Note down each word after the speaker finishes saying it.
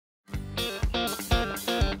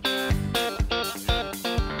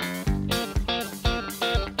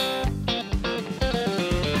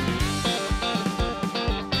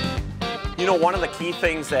know, one of the key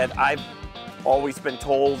things that I've always been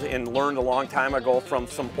told and learned a long time ago from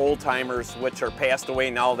some old timers, which are passed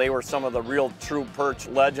away now, they were some of the real true perch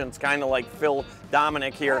legends, kind of like Phil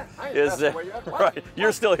Dominic here, is that, right,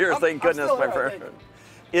 you're still here, thank goodness, my friend,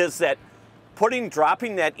 is that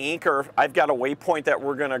dropping that anchor, I've got a waypoint that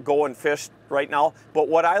we're gonna go and fish right now, but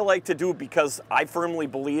what I like to do, because I firmly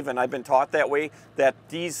believe, and I've been taught that way, that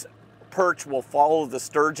these perch will follow the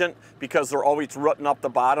sturgeon because they're always rooting up the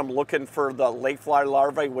bottom looking for the lake fly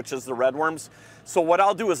larvae, which is the redworms. So what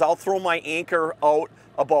I'll do is I'll throw my anchor out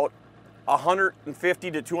about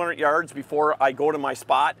 150 to 200 yards before I go to my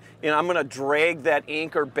spot, and I'm gonna drag that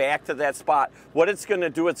anchor back to that spot. What it's gonna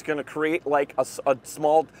do, it's gonna create like a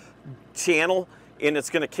small channel, and it's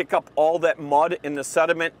gonna kick up all that mud and the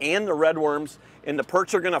sediment and the redworms, and the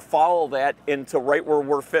perch are gonna follow that into right where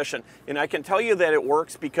we're fishing. And I can tell you that it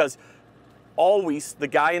works because always the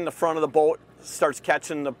guy in the front of the boat starts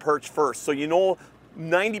catching the perch first. So you know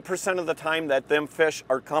 90% of the time that them fish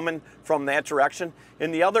are coming from that direction.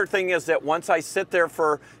 And the other thing is that once I sit there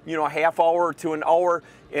for, you know, a half hour to an hour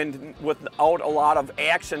and without a lot of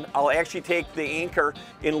action, I'll actually take the anchor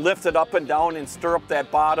and lift it up and down and stir up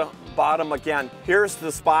that bottom again. Here's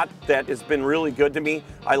the spot that has been really good to me.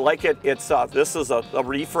 I like it. It's this is a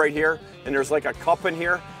reef right here, and there's like a cup in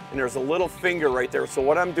here, and there's a little finger right there. So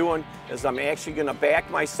what I'm doing is I'm actually gonna back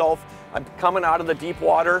myself. I'm coming out of the deep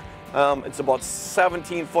water. It's about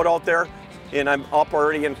 17 foot out there, and I'm up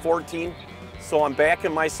already in 14. So I'm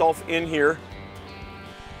backing myself in here.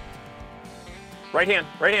 Right hand,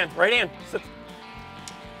 right hand, right hand.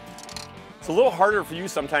 It's a little harder for you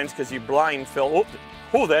sometimes because you're blind, Phil.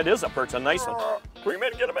 Oh, that is a perch, a nice one. Bring him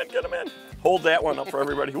in, get him in, get him in. Hold that one up for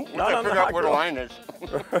everybody. Ooh, not on the hot where the line is.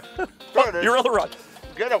 You're on the run.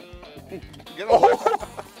 Get him. Get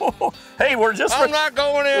him. Hey, we're just... I'm not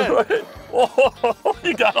going in. Oh,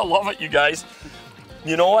 you gotta love it, you guys.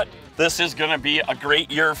 You know what? This is gonna be a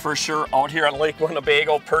great year for sure out here on Lake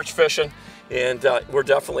Winnebago, perch fishing. And we're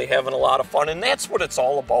definitely having a lot of fun, and that's what it's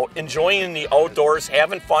all about, enjoying the outdoors,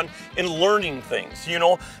 having fun, and learning things. You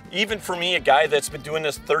know, even for me, a guy that's been doing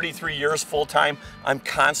this 33 years full-time, I'm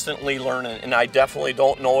constantly learning, and I definitely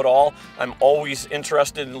don't know it all. I'm always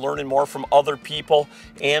interested in learning more from other people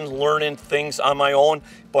and learning things on my own,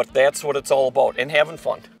 but that's what it's all about, and having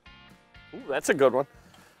fun. Ooh, that's a good one.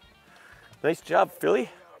 Nice job, Philly.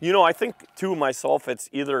 You know, I think too myself, it's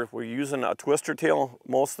either we're using a twister tail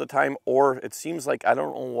most of the time, or it seems like, I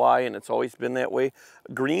don't know why, and it's always been that way,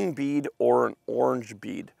 a green bead or an orange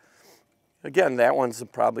bead. Again, that one's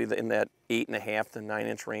probably in that 8.5 to 9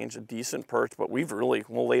 inch range, a decent perch, but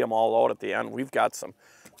we'll lay them all out at the end. We've got some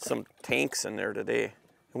tanks in there today.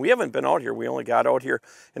 And we haven't been out here, we only got out here.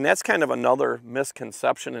 And that's kind of another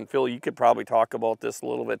misconception, and Phil, you could probably talk about this a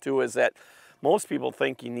little bit too, is that most people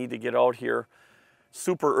think you need to get out here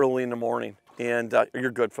super early in the morning, and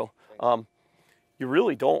you're good, Phil. You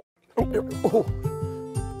really don't. Oh,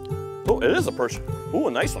 it is a perch. Oh, a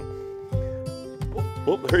nice one.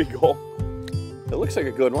 Oh, there you go. It looks like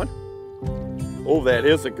a good one. Oh, that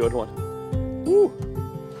is a good one. Woo.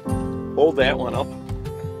 Hold that one up.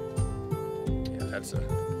 Yeah, that's a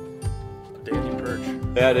dandy perch.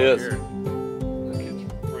 That is. Here.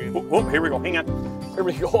 Oh, here we go. Hang on. Here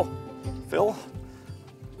we go. Phil.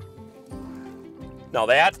 Now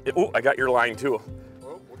that, oh, I got your line too.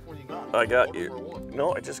 Well, which one you got? I got you.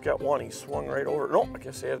 No, I just got one. He swung right over. No, I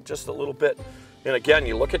guess I had just a little bit. And again,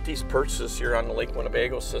 you look at these perches here on the Lake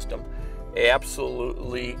Winnebago system,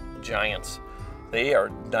 absolutely giants. They are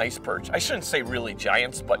nice perch. I shouldn't say really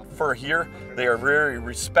giants, but for here, they are very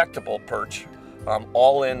respectable perch.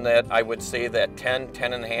 All in that, I would say that 10,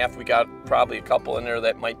 10.5. We got probably a couple in there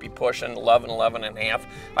that might be pushing 11, 11.5.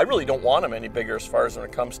 I really don't want them any bigger as far as when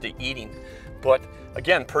it comes to eating. But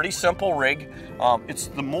again, pretty simple rig.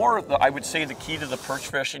 It's I would say the key to the perch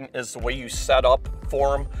fishing is the way you set up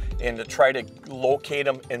for them and to try to locate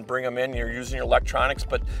them and bring them in. You're using your electronics,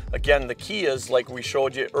 but again, the key is, like we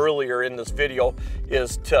showed you earlier in this video,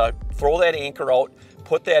 is to throw that anchor out,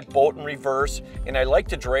 put that boat in reverse, and I like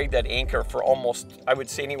to drag that anchor for almost, I would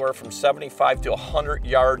say, anywhere from 75 to 100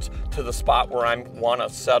 yards to the spot where I want to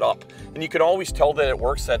set up. And you can always tell that it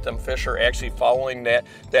works, that them fish are actually following that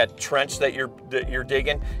trench that you're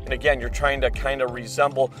digging. And again, you're trying to kind of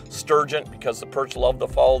resemble sturgeon, because the perch love to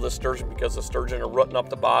follow the sturgeon, because the sturgeon are rooting up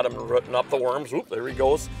the bottom and rooting up the worms. Oop, there he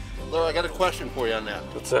goes. Larry, I got a question for you on that.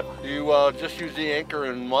 That's it. Do you just use the anchor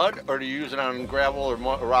in mud, or do you use it on gravel or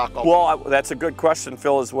rock? Well, that's a good question,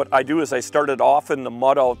 Phil. Is what I do is I started off in the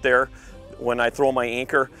mud out there when I throw my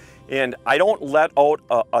anchor, and I don't let out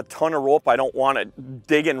a ton of rope. I don't want it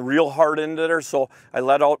digging real hard into there, so I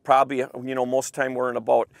let out probably, you know, most of the time we're in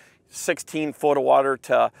about 16 foot of water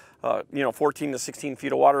to, 14 to 16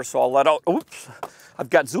 feet of water. So I'll let out, oops, I've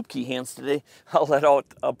got Zupke hands today. I'll let out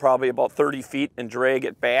probably about 30 feet and drag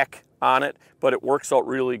it back on it, but it works out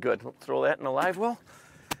really good. We'll throw that in a live well,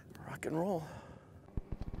 rock and roll.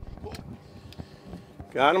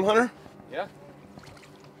 Got him, Hunter? Yeah.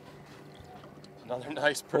 Another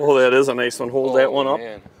nice perch. Oh, that is a nice one. Hold that one up.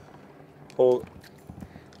 Man. Hold.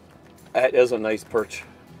 That is a nice perch.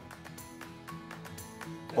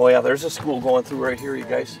 Oh yeah, there's a school going through right here, you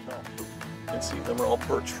guys. You can see them are all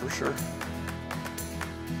perch for sure.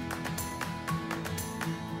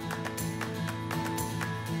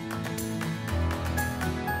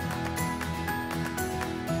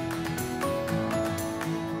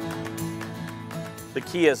 The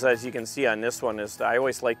key is, as you can see on this one, is I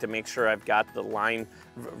always like to make sure I've got the line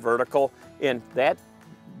vertical, and that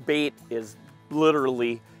bait is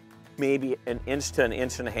literally maybe an inch to an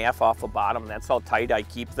inch and a half off the bottom. That's how tight I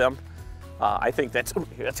keep them. I think that's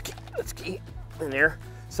key in there.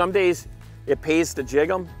 Some days it pays to jig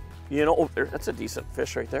them. That's a decent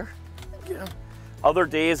fish right there. Yeah. Other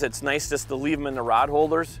days it's nice just to leave them in the rod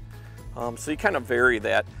holders. So you kind of vary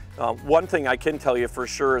that. One thing I can tell you for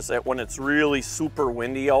sure is that when it's really super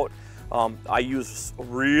windy out, I use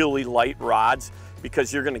really light rods,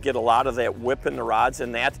 because you're going to get a lot of that whip in the rods,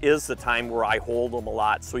 and that is the time where I hold them a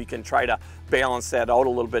lot. So you can try to balance that out a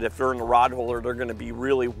little bit. If they're in the rod holder, they're going to be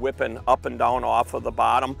really whipping up and down off of the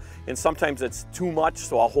bottom, and sometimes it's too much,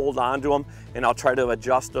 so I'll hold on to them and I'll try to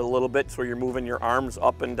adjust it a little bit so you're moving your arms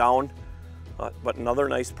up and down. But another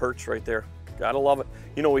nice perch right there. Gotta love it.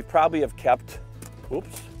 We probably have kept,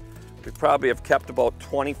 about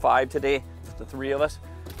 25 today, the three of us.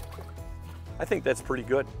 I think that's pretty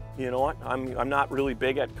good. You know what? I'm not really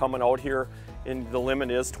big at coming out here, and the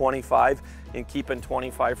limit is 25, and keeping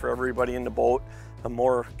 25 for everybody in the boat. I'm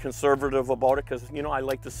more conservative about it because, I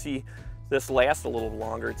like to see this last a little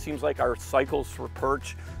longer. It seems like our cycles for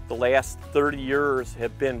perch the last 30 years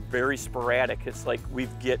have been very sporadic. It's like we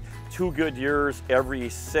get 2 good years every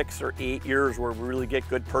 6 or 8 years where we really get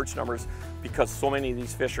good perch numbers, because so many of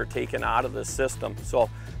these fish are taken out of the system. So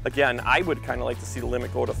again, I would kind of like to see the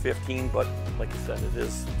limit go to 15, but like I said, it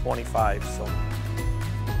is 25. So.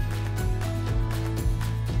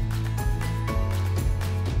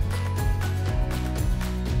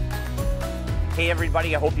 Hey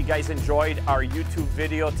everybody, I hope you guys enjoyed our YouTube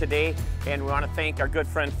video today, and we want to thank our good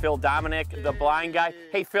friend Phil Dominic, the blind guy.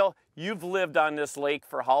 Hey Phil, you've lived on this lake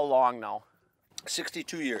for how long now?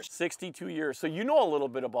 62 years. 62 years. So you know a little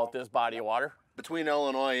bit about this body of water. Between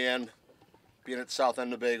Illinois and being at south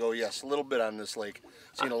end of Winnebago, yes, a little bit on this lake.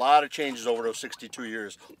 Seen a lot of changes over those 62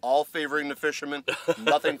 years. All favoring the fishermen,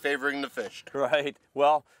 nothing favoring the fish. Right.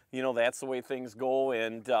 Well, that's the way things go,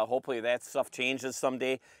 and hopefully that stuff changes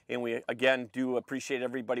someday. And we, again, do appreciate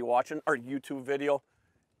everybody watching our YouTube video.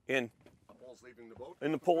 And the pole's leaving the boat.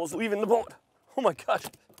 And the pole's leaving the boat. Oh my gosh.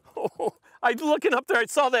 Oh, I looking up there, I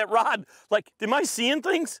saw that rod. Like, am I seeing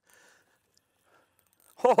things?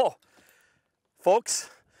 Oh, folks,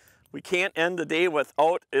 we can't end the day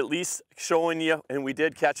without at least showing you, and we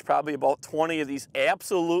did catch probably about 20 of these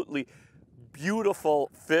absolutely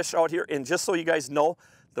beautiful fish out here. And just so you guys know,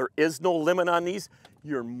 there is no limit on these.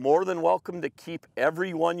 You're more than welcome to keep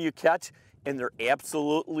every one you catch, and they're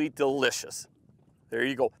absolutely delicious. There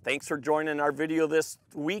you go. Thanks for joining our video this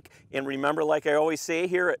week. And remember, like I always say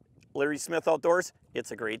here at Larry Smith Outdoors,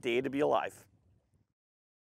 it's a great day to be alive.